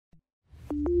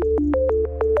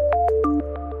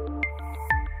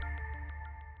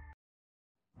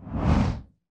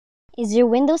Is your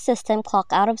Windows system clock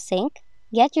out of sync?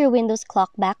 Get your Windows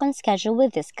clock back on schedule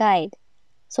with this guide.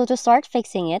 So to start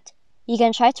fixing it, you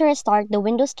can try to restart the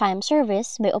Windows Time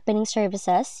Service by opening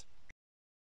Services.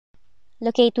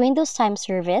 Locate Windows Time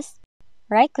Service,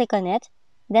 right-click on it,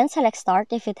 then select Start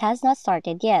if it has not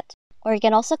started yet, or you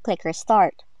can also click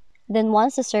Restart. Then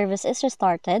once the service is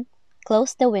restarted,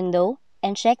 close the window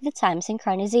and check the time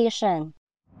synchronization.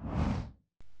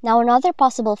 Now another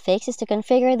possible fix is to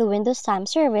configure the Windows Time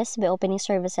Service by opening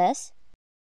Services.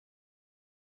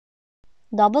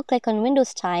 Double-click on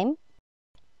Windows Time.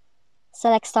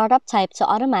 Select Startup Type to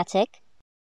Automatic.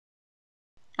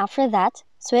 After that,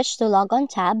 switch to Logon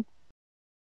tab.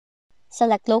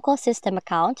 Select Local System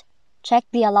Account. Check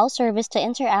the Allow Service to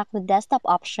Interact with Desktop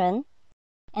option.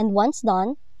 And once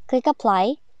done, click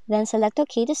Apply, then select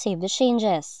OK to save the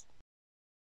changes.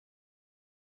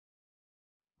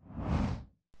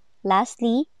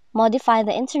 Lastly, modify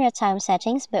the Internet Time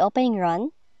settings by opening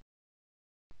Run.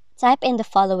 Type in the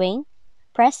following,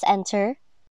 press Enter,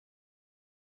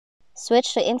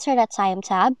 switch to Internet Time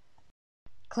tab,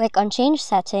 click on Change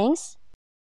Settings,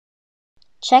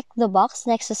 check the box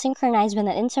next to Synchronize with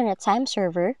an Internet Time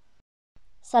Server,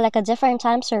 select a different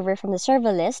time server from the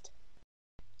server list,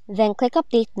 then click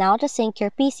Update Now to sync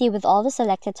your PC with all the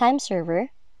selected time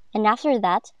server, and after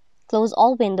that, close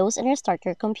all windows and restart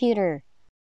your computer.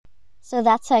 So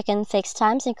that's how you can fix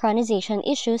time synchronization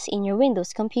issues in your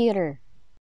Windows computer.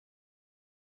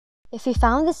 If you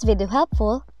found this video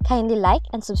helpful, kindly like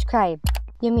and subscribe.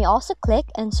 You may also click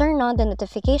and turn on the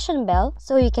notification bell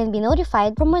so you can be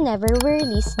notified from whenever we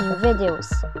release new videos.